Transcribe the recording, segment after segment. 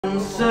Come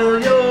sail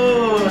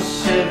your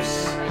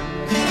ships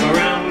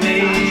around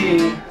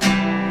me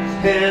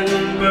and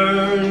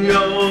burn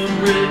your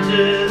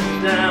bridges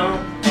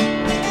down.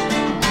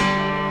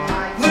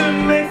 We'll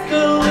make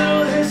a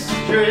little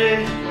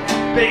history,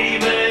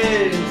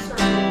 baby,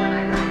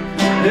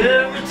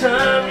 every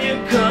time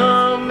you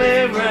come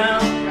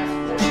around.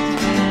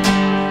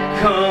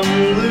 Come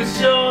loose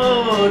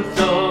your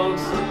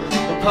dogs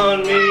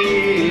upon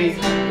me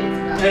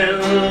and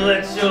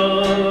let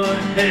your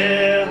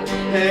hair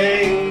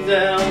hang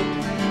down.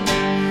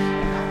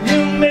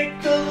 You make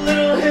a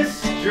little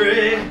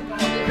history,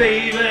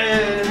 baby,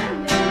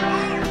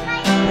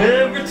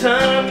 every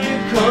time you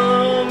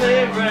come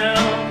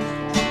around.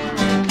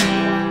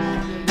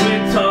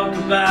 We talk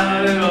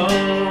about it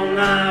all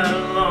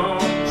night long.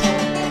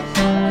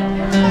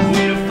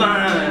 We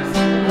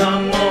define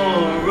our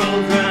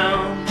moral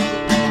ground.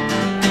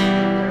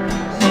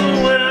 So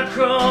when I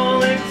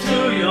crawl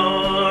into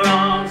your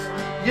arms,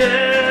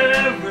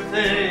 yeah,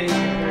 everything,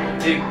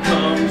 it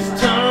comes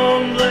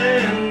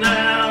tumbling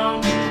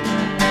down.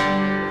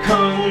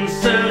 Come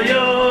sail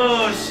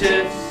your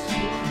ships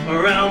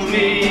around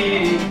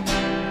me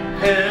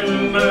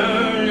and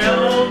burn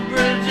your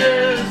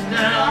bridges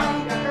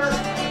down.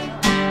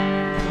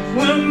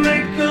 We'll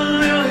make a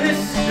little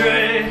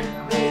history,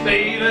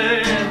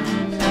 baby,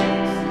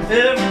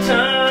 every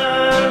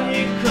time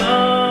you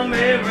come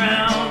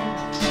around.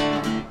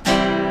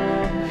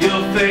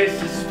 Your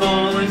face is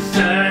falling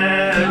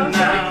sad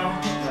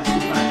now,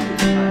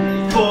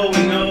 for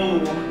we know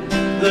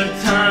the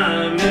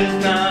time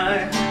is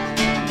nigh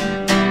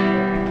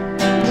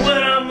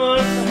when I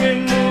must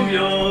remove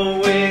your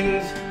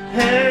wings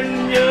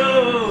and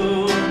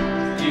you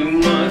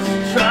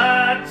must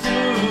try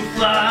to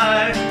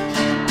fly.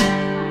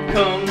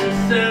 Come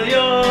sail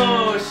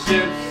your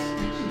ships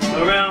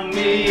around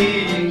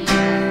me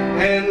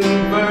and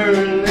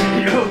burn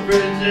your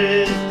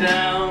bridges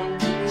down.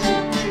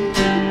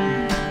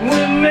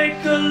 We'll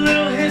make a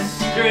little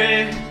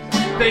history,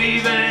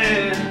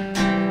 baby,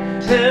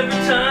 every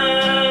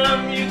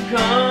time you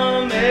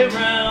come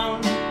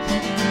around.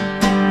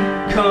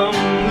 Come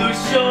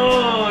loose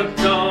your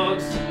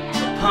dogs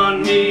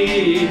upon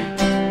me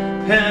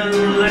and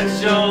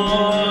let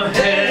your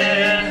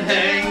head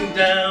hang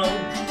down.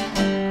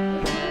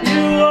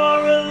 You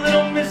are a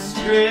little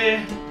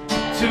mystery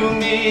to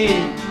me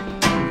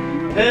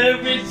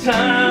every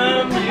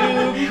time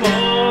you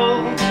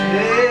call.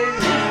 Hey,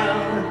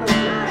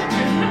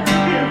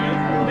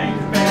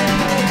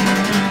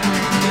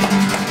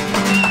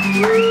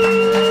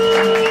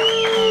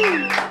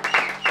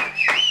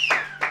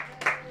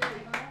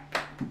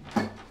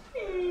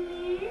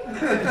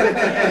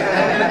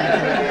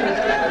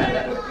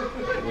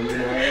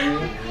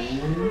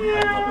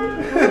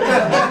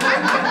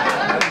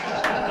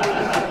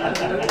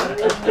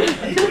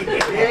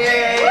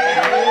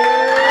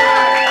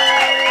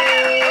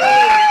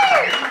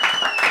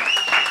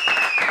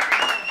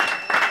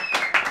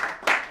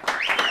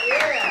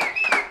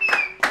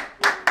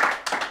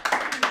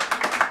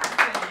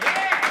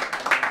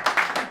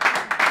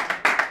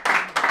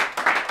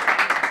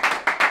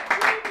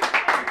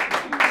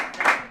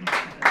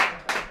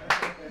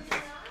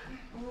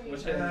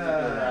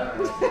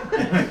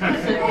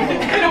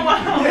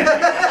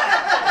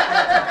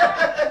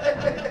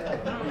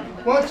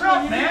 What's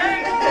up,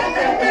 man?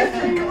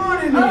 Come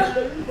on in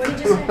here. What did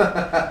you say?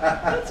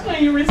 That's why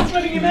you were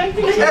sweating and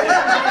acting.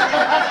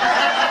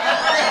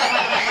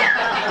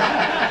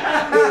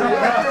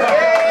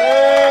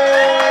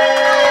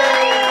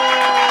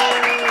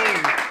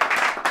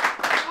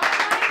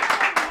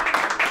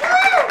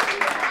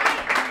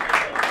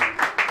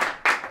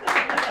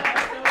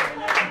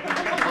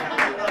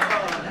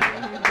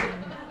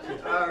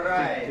 All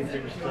right.